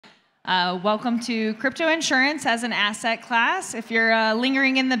Welcome to crypto insurance as an asset class. If you're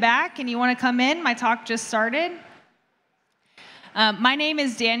lingering in the back and you want to come in, my talk just started. My name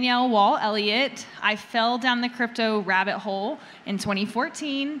is Danielle Elliott. I fell down the crypto rabbit hole in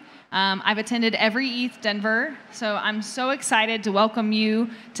 2014. I've attended every ETH Denver, so I'm so excited to welcome you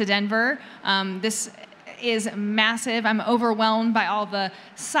to Denver. This is massive. I'm overwhelmed by all the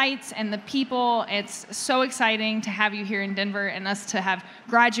sites and the people. It's so exciting to have you here in Denver and us to have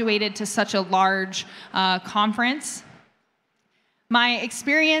graduated to such a large conference. My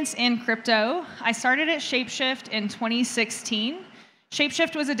experience in crypto, I started at ShapeShift in 2016.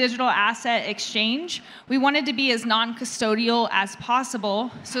 ShapeShift was a digital asset exchange. We wanted to be as non-custodial as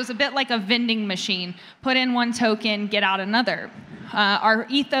possible, so it's a bit like a vending machine. Put in one token, get out another. Our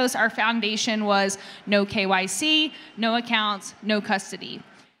ethos, our foundation was no KYC, no accounts, no custody.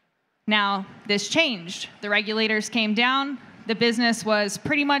 Now, this changed. The regulators came down. The business was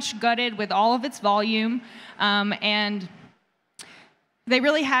pretty much gutted with all of its volume, and they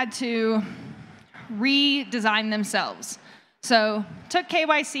really had to redesign themselves. So took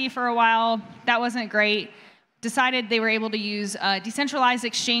KYC for a while. That wasn't great. Decided they were able to use decentralized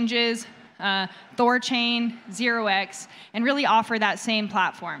exchanges, Thorchain, 0x, and really offer that same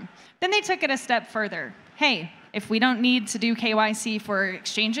platform. Then they took it a step further. Hey, if we don't need to do KYC for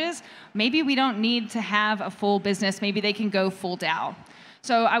exchanges, maybe we don't need to have a full business. Maybe they can go full DAO.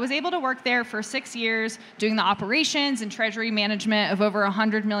 So I was able to work there for 6 years doing the operations and treasury management of over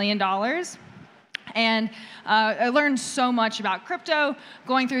 $100 million. And I learned so much about crypto,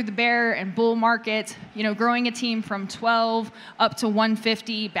 going through the bear and bull market, growing a team from 12 up to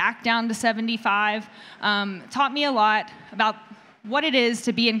 150, back down to 75. Taught me a lot about what it is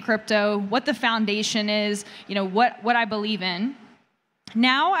to be in crypto, what the foundation is, what I believe in.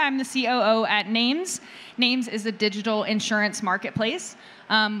 Now I'm the COO at Nayms. Nayms is a digital insurance marketplace.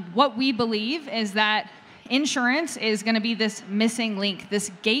 What we believe is that insurance is going to be this missing link, this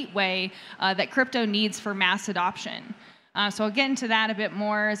gateway that crypto needs for mass adoption. So I'll get into that a bit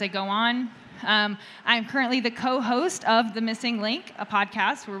more as I go on. I'm currently the co-host of The Missing Link, a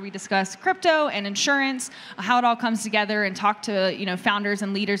podcast where we discuss crypto and insurance, how it all comes together, and talk to founders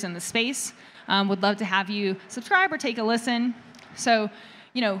and leaders in the space. Would love to have you subscribe or take a listen. So,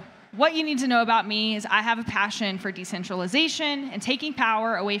 what you need to know about me is I have a passion for decentralization and taking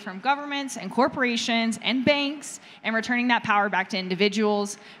power away from governments and corporations and banks and returning that power back to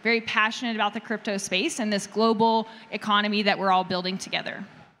individuals. Very passionate about the crypto space and this global economy that we're all building together.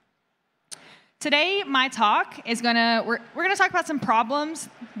 Today, my talk is we're gonna talk about some problems.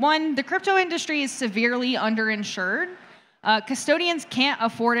 One, the crypto industry is severely underinsured. Custodians can't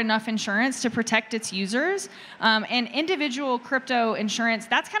afford enough insurance to protect its users, and individual crypto insurance,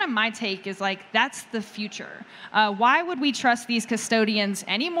 that's kind of my take, is that's the future. Why would we trust these custodians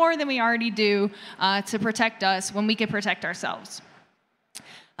any more than we already do to protect us when we can protect ourselves?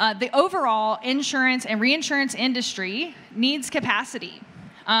 The overall insurance and reinsurance industry needs capacity.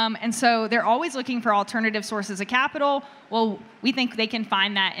 And so they're always looking for alternative sources of capital. Well, we think they can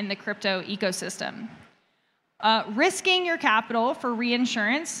find that in the crypto ecosystem. Risking your capital for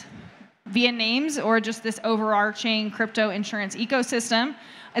reinsurance via Nayms or just this overarching crypto insurance ecosystem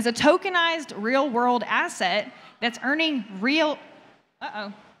is a tokenized real-world asset that's earning real...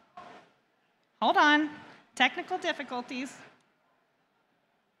 Uh-oh. Hold on. Technical difficulties.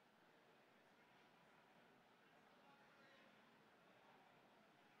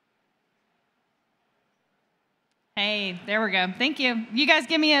 Hey, there we go. Thank you. You guys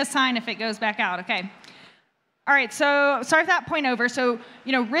give me a sign if it goes back out. Okay. All right, so start that point over. So,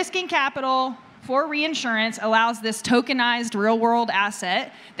 risking capital for reinsurance allows this tokenized real-world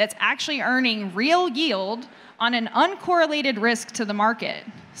asset that's actually earning real yield on an uncorrelated risk to the market.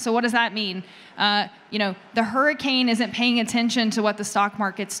 So what does that mean? The hurricane isn't paying attention to what the stock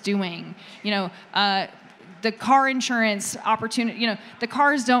market's doing. The car insurance opportunity, the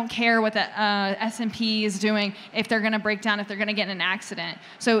cars don't care what the S&P is doing if they're going to break down, if they're going to get in an accident.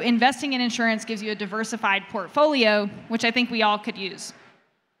 So investing in insurance gives you a diversified portfolio, which I think we all could use.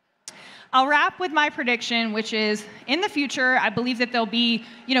 I'll wrap with my prediction, which is in the future, I believe that there'll be,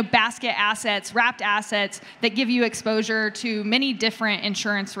 basket assets, wrapped assets that give you exposure to many different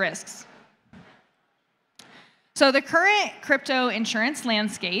insurance risks. So the current crypto insurance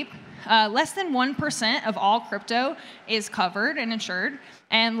landscape, less than 1% of all crypto is covered and insured,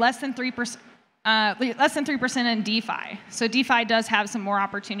 and less than 3% in DeFi. So DeFi does have some more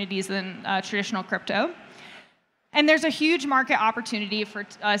opportunities than traditional crypto. And there's a huge market opportunity for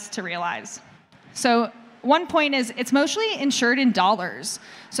us to realize. So one point is it's mostly insured in dollars.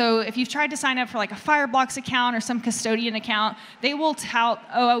 So if you've tried to sign up for like a Fireblocks account or some custodian account, they will tout,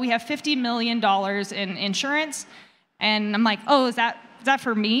 oh, we have $50 million in insurance. And I'm like, oh, is that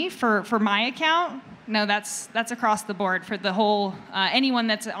for me, for my account? No, that's across the board for the whole, anyone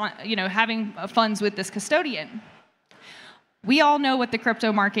that's having funds with this custodian. We all know what the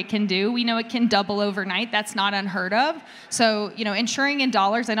crypto market can do. We know it can double overnight. That's not unheard of. So, insuring in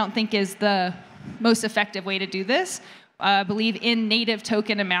dollars, I don't think is the most effective way to do this. I believe in native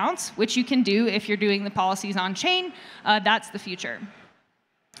token amounts, which you can do if you're doing the policies on chain. That's the future.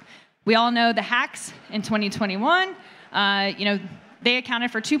 We all know the hacks in 2021. They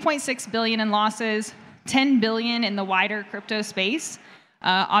accounted for $2.6 billion in losses, $10 billion in the wider crypto space.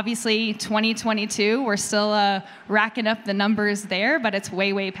 Obviously, 2022, we're still racking up the numbers there, but it's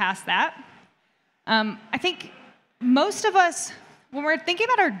way, way past that. I think most of us, when we're thinking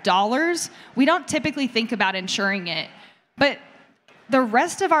about our dollars, we don't typically think about insuring it. But the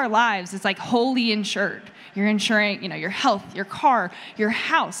rest of our lives is like wholly insured. You're insuring, your health, your car, your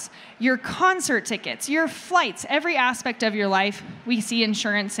house, your concert tickets, your flights, every aspect of your life we see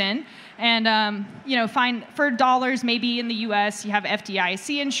insurance in. And, find for dollars, maybe in the US, you have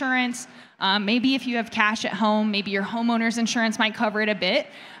FDIC insurance. Maybe if you have cash at home, maybe your homeowner's insurance might cover it a bit.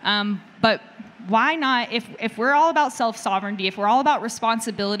 But why not, if we're all about self-sovereignty, if we're all about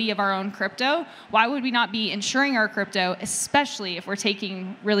responsibility of our own crypto, why would we not be insuring our crypto, especially if we're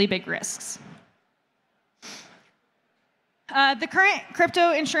taking really big risks? The current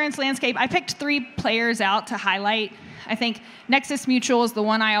crypto insurance landscape, I picked 3 players out to highlight. I think Nexus Mutual is the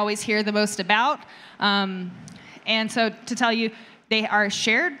one I always hear the most about. And so to tell you, they have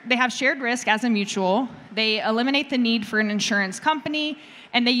shared risk as a mutual. They eliminate the need for an insurance company,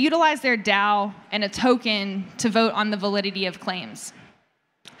 and they utilize their DAO and a token to vote on the validity of claims.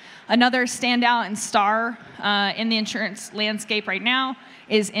 Another standout and star in the insurance landscape right now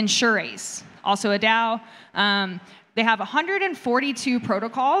is Insurace, also a DAO. They have 142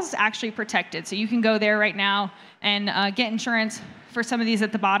 protocols actually protected. So you can go there right now and get insurance for some of these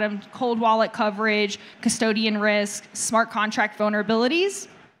at the bottom: cold wallet coverage, custodian risk, smart contract vulnerabilities.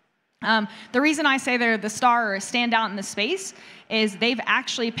 The reason I say they're the star or a standout in the space is they've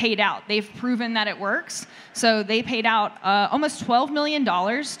actually paid out. They've proven that it works. So they paid out almost $12 million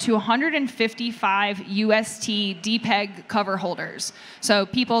to 155 UST DPEG cover holders. So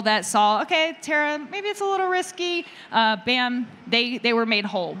people that saw, okay, Tara, maybe it's a little risky, bam, they were made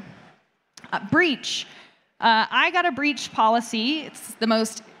whole. Breach. I got a breach policy. It's the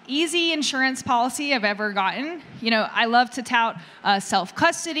most easy insurance policy I've ever gotten. I love to tout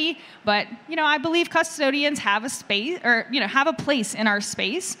self-custody, but I believe custodians have a space, or have a place in our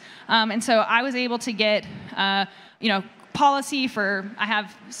space. And so I was able to get policy for, I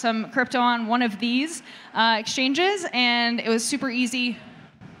have some crypto on one of these exchanges, and it was super easy,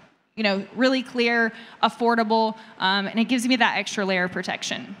 really clear, affordable, and it gives me that extra layer of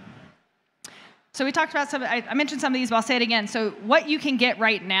protection. So we talked about some, I mentioned some of these, but I'll say it again. So what you can get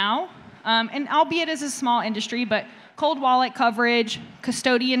right now, and albeit as a small industry, but cold wallet coverage,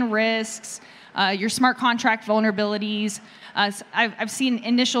 custodian risks, your smart contract vulnerabilities. I've seen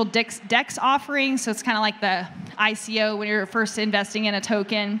initial DEX offerings, so it's kind of like the ICO when you're first investing in a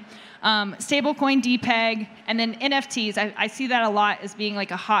token. Stablecoin DPEG, and then NFTs. I see that a lot as being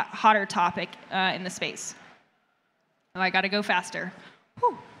like a hotter topic in the space. Oh, I got to go faster.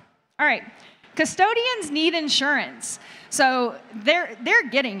 Whew. All right. Custodians need insurance. So they're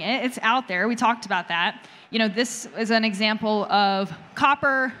getting it. It's out there. We talked about that. This is an example of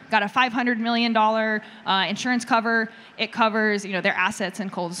Copper, got a $500 million insurance cover. It covers their assets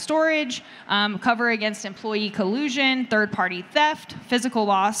and cold storage, cover against employee collusion, third-party theft, physical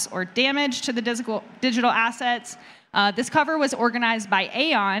loss or damage to the digital assets. This cover was organized by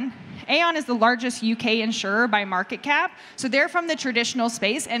Aon. Aon is the largest UK insurer by market cap. So they're from the traditional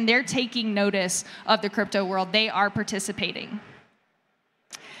space, and they're taking notice of the crypto world. They are participating.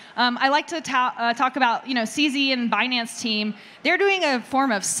 I like to talk about, CZ and Binance team. They're doing a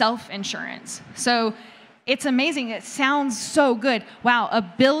form of self-insurance. So it's amazing. It sounds so good. Wow,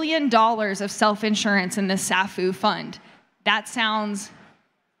 $1 billion of self-insurance in this SAFU fund. That sounds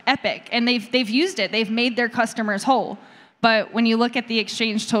epic. And they've used it. They've made their customers whole. But when you look at the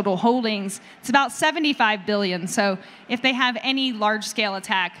exchange total holdings, it's about 75 billion. So if they have any large-scale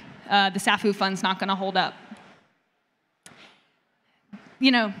attack, the SAFU fund's not going to hold up.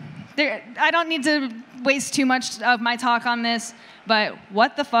 I don't need to waste too much of my talk on this, but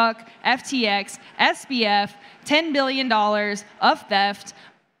what the fuck, FTX, SBF, $10 billion of theft.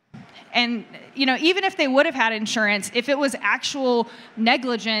 And even if they would have had insurance, if it was actual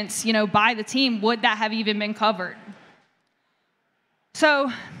negligence by the team, would that have even been covered?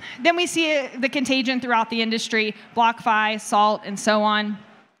 So then we see the contagion throughout the industry, BlockFi, Salt, and so on.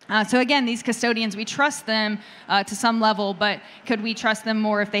 So again, these custodians, we trust them to some level, but could we trust them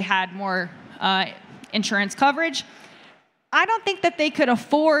more if they had more insurance coverage? I don't think that they could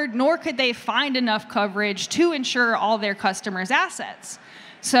afford, nor could they find enough coverage to insure all their customers' assets.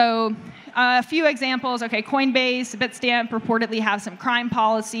 So a few examples, okay, Coinbase, Bitstamp reportedly have some crime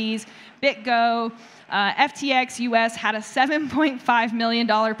policies, BitGo, FTX US had a $7.5 million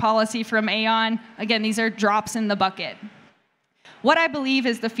policy from Aon. Again, these are drops in the bucket. What I believe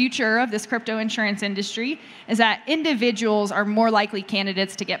is the future of this crypto insurance industry is that individuals are more likely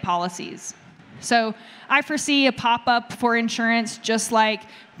candidates to get policies. So I foresee a pop-up for insurance just like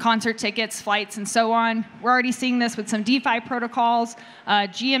concert tickets, flights, and so on. We're already seeing this with some DeFi protocols.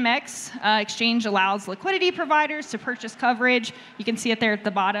 GMX exchange allows liquidity providers to purchase coverage. You can see it there at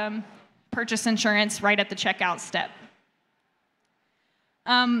the bottom. Purchase insurance right at the checkout step.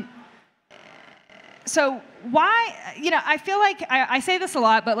 So why, I feel like I say this a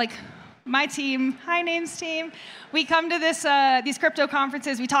lot, but like my team, hi Nayms team, we come to these crypto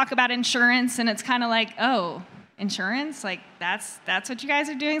conferences, we talk about insurance, and it's kind of like, oh, insurance? Like that's what you guys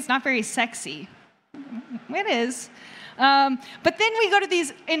are doing? It's not very sexy. It is. But then we go to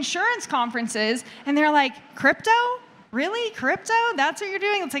these insurance conferences, and they're like, crypto? Really? Crypto? That's what you're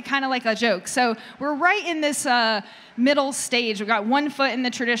doing? It's like kind of like a joke. So we're right in this middle stage. We've got one foot in the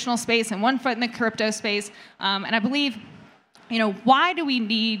traditional space and one foot in the crypto space. And I believe, why do we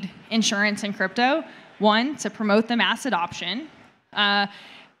need insurance in crypto? One, to promote the mass adoption.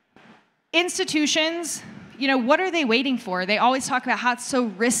 Institutions, what are they waiting for? They always talk about how it's so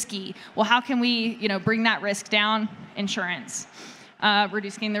risky. Well, how can we, bring that risk down? Insurance.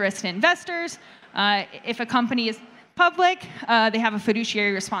 Reducing the risk to investors. If a company is public, they have a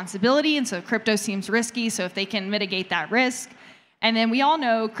fiduciary responsibility, and so crypto seems risky, so if they can mitigate that risk. And then we all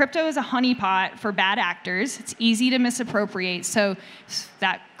know crypto is a honeypot for bad actors. It's easy to misappropriate, so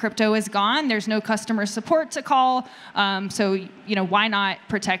that crypto is gone. There's no customer support to call, so why not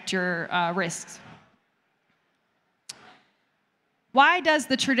protect your risks? Why does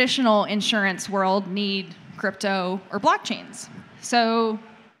the traditional insurance world need crypto or blockchains? So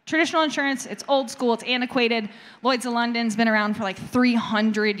traditional insurance, it's old school, it's antiquated. Lloyd's of London's been around for like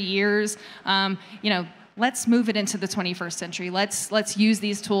 300 years. Let's move it into the 21st century. Let's use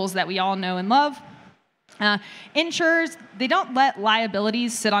these tools that we all know and love. Insurers, they don't let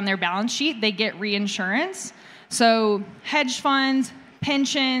liabilities sit on their balance sheet. They get reinsurance. So hedge funds,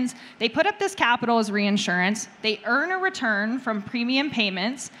 pensions, they put up this capital as reinsurance. They earn a return from premium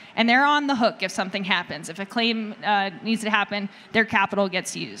payments, and they're on the hook if something happens. If a claim needs to happen, their capital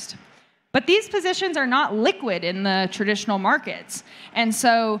gets used. But these positions are not liquid in the traditional markets. And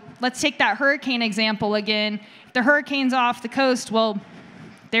so let's take that hurricane example again. If the hurricane's off the coast, well,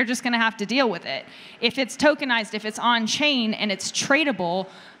 they're just going to have to deal with it. If it's tokenized, if it's on-chain and it's tradable,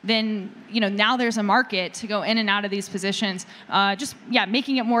 then now there's a market to go in and out of these positions.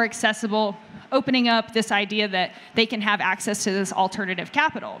 Making it more accessible, opening up this idea that they can have access to this alternative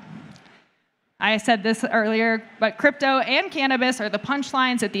capital. I said this earlier, but crypto and cannabis are the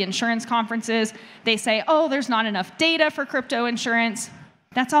punchlines at the insurance conferences. They say, oh, there's not enough data for crypto insurance.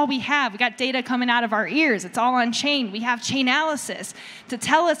 That's all we have. We got data coming out of our ears. It's all on chain. We have Chainalysis to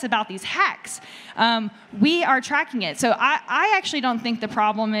tell us about these hacks. We are tracking it. So I actually don't think the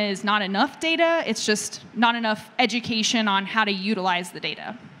problem is not enough data. It's just not enough education on how to utilize the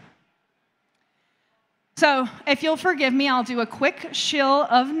data. So if you'll forgive me, I'll do a quick shill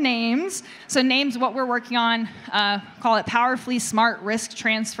of Nayms. So Nayms, what we're working on, call it powerfully smart risk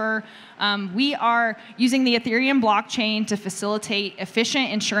transfer. We are using the Ethereum blockchain to facilitate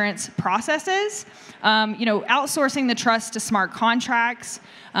efficient insurance processes, outsourcing the trust to smart contracts,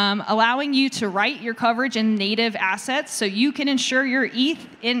 allowing you to write your coverage in native assets so you can insure your ETH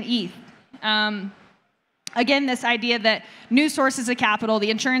in ETH. Again, this idea that new sources of capital, the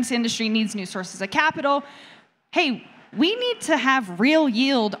insurance industry needs new sources of capital. Hey, we need to have real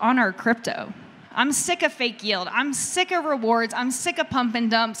yield on our crypto. I'm sick of fake yield. I'm sick of rewards. I'm sick of pump and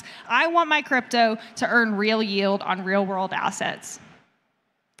dumps. I want my crypto to earn real yield on real world assets.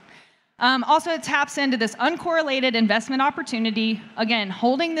 Also, it taps into this uncorrelated investment opportunity. Again,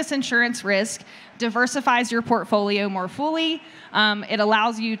 holding this insurance risk diversifies your portfolio more fully. It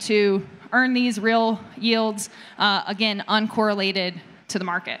allows you to earn these real yields, again, uncorrelated to the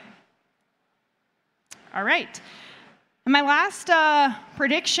market. All right. And my last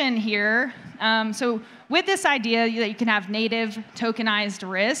prediction here, so with this idea that you can have native tokenized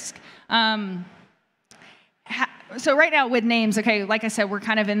risk, so right now with Nayms, okay, like I said, we're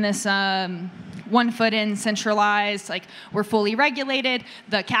kind of in this one foot in, centralized, like we're fully regulated.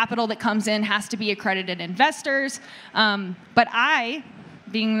 The capital that comes in has to be accredited investors. But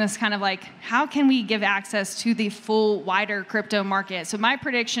being this kind of like, how can we give access to the full, wider crypto market? So my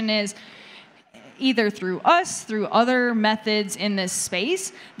prediction is either through us, through other methods in this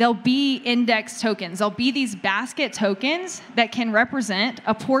space, there'll be index tokens. There'll be these basket tokens that can represent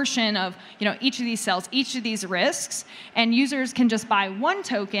a portion of each of these cells, each of these risks, and users can just buy one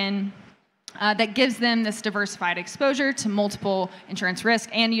token that gives them this diversified exposure to multiple insurance risk,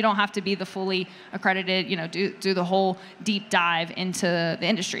 and you don't have to be the fully accredited, do the whole deep dive into the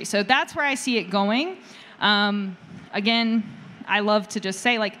industry. So that's where I see it going. Again, I love to just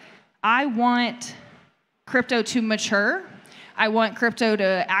say, like, I want crypto to mature. I want crypto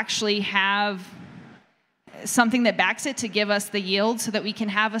to actually have something that backs it to give us the yield so that we can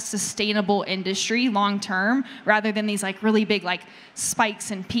have a sustainable industry long term rather than these like really big like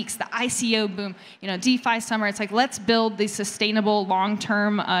spikes and peaks, the ICO boom, DeFi summer. It's like, let's build these sustainable long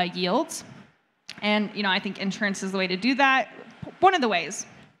term yields. And I think insurance is the way to do that. One of the ways.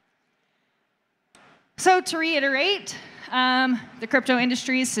 So to reiterate, the crypto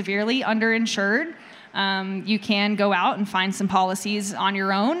industry is severely underinsured. You can go out and find some policies on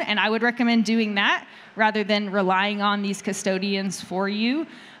your own, and I would recommend doing that rather than relying on these custodians for you.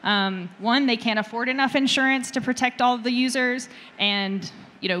 One, they can't afford enough insurance to protect all of the users, and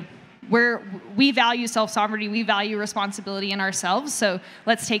we value self-sovereignty, we value responsibility in ourselves, so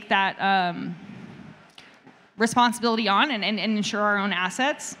let's take that responsibility on and insure our own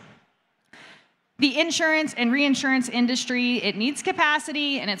assets. The insurance and reinsurance industry, it needs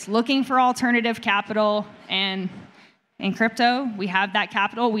capacity, and it's looking for alternative capital. And in crypto, we have that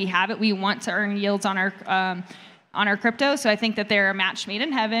capital. We have it. We want to earn yields on our crypto. So I think that they're a match made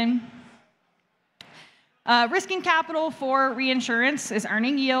in heaven. Risking capital for reinsurance is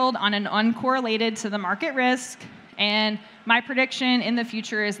earning yield on an uncorrelated to the market risk. And my prediction in the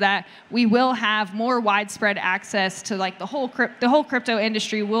future is that we will have more widespread access to like the whole crypto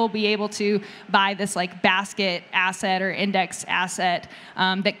industry will be able to buy this like basket asset or index asset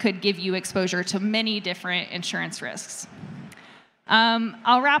that could give you exposure to many different insurance risks.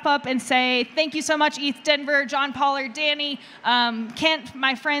 I'll wrap up and say thank you so much, ETH Denver, John Pollard, Danny, Kent,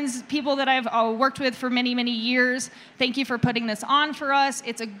 my friends, people that I've worked with for many, many years. Thank you for putting this on for us.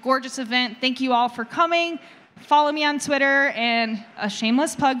 It's a gorgeous event. Thank you all for coming. Follow me on Twitter, and a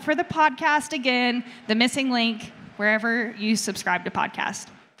shameless plug for the podcast again, the missing link, wherever you subscribe to podcast.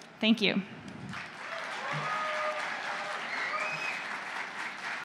 Thank you.